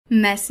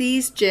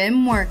Messi's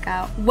gym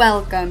workout.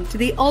 Welcome to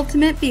the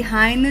ultimate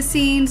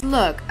behind-the-scenes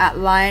look at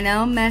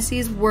Lionel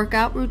Messi's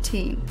workout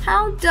routine.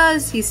 How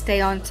does he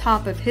stay on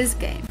top of his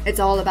game? It's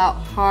all about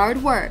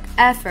hard work,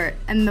 effort,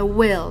 and the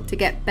will to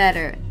get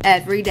better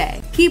every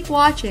day. Keep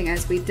watching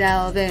as we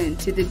delve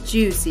into the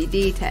juicy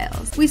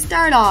details. We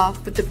start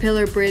off with the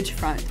pillar bridge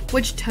front,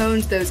 which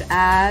tones those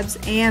abs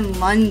and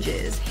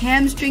lunges,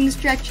 hamstring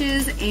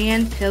stretches,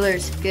 and pillar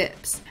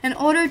skips. In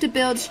order to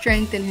build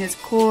strength in his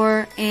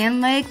core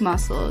and leg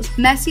muscles,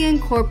 Messi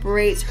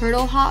incorporates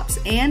hurdle hops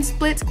and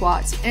split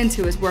squats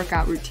into his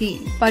workout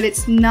routine. But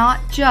it's not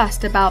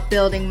just about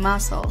building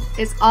muscle,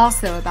 it's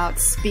also about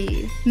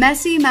speed.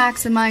 Messi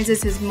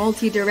maximizes his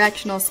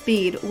multi-directional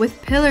speed with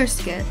pillar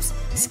skips,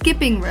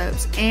 skipping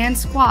ropes, and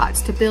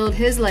squats to build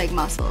his leg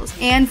muscles.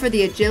 And for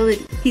the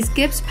agility, he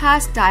skips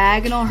past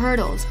diagonal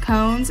hurdles,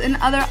 cones, and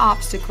other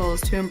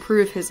obstacles to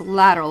improve his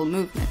lateral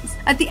movements.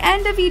 At the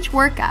end of each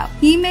workout,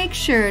 he makes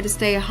sure to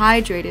stay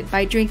hydrated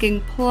by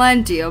drinking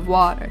plenty of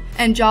water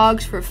and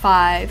jogs for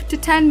 5 to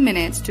 10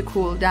 minutes to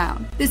cool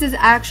down. This is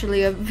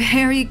actually a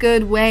very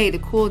good way to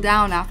cool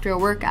down after a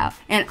workout,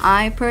 and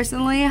I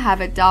personally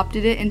have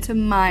adopted it into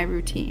my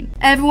routine.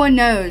 Everyone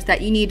knows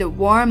that you need to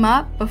warm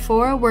up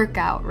before a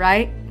workout,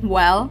 right?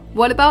 Well,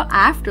 what about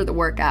after the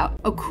workout?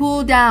 A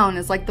cool down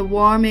is like the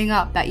warming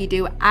up that you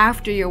do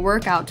after your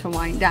workout to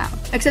wind down.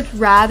 Except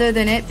rather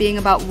than it being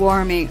about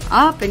warming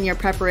up in your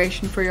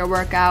preparation for your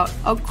workout,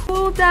 a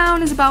cool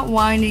down is about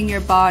winding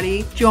your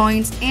body,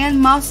 joints,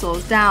 and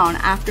muscles down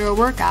after a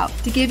workout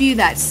to give you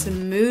that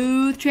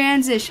smooth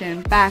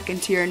transition back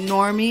into your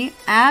normie,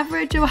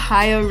 average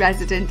Ohio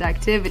resident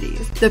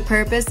activities. The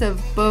purpose of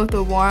both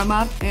a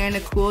warm-up and a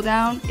cool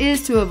down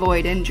is to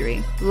avoid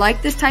injury.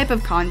 Like this type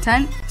of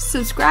content?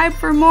 Subscribe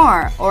for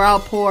more, or I'll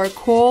pour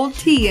cold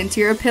tea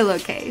into your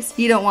pillowcase.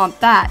 You don't want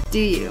that, do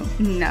you?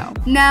 No.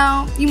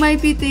 Now, you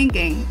might be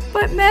thinking,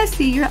 but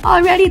Messi, you're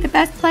already the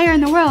best player in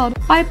the world.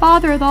 Why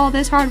bother with all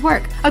this hard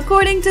work?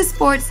 According to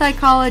sports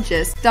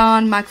psychologist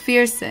Don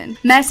McPherson,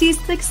 Messi's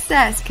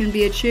success can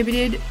be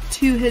attributed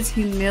to his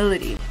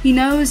humility. He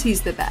knows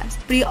he's the best,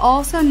 but he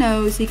also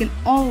knows he can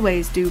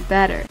always do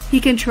better. He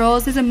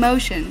controls his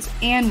emotions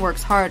and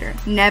works harder,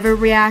 never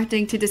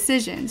reacting to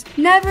decisions,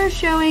 never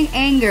showing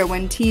anger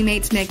when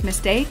teammates make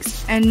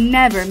mistakes, and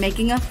never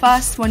making a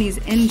fuss when he's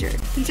injured.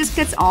 He just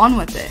gets on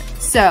with it.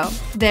 So,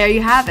 there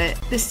you have it.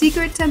 The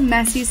secret to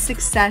Messi's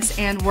success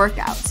and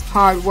workouts: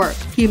 hard work,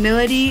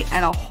 humility,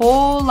 and a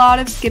whole lot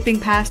of skipping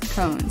past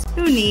cones.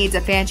 Who needs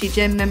a fancy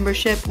gym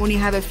membership when you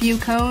have a few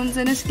cones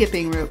and a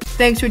skipping rope?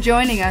 Thanks for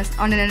joining us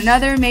on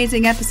another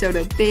amazing episode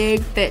of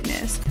Big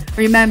Fitness.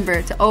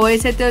 Remember to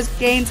always hit those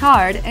gains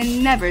hard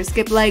and never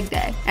skip leg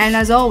day. And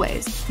as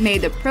always, may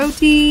the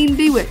protein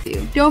be with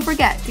you. Don't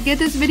forget to give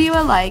this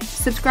video a like,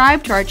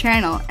 subscribe to our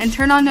channel, and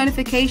turn on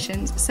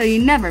notifications so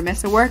you never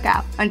miss a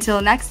workout.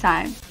 Until next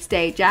time,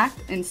 stay jacked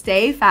and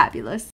stay fabulous.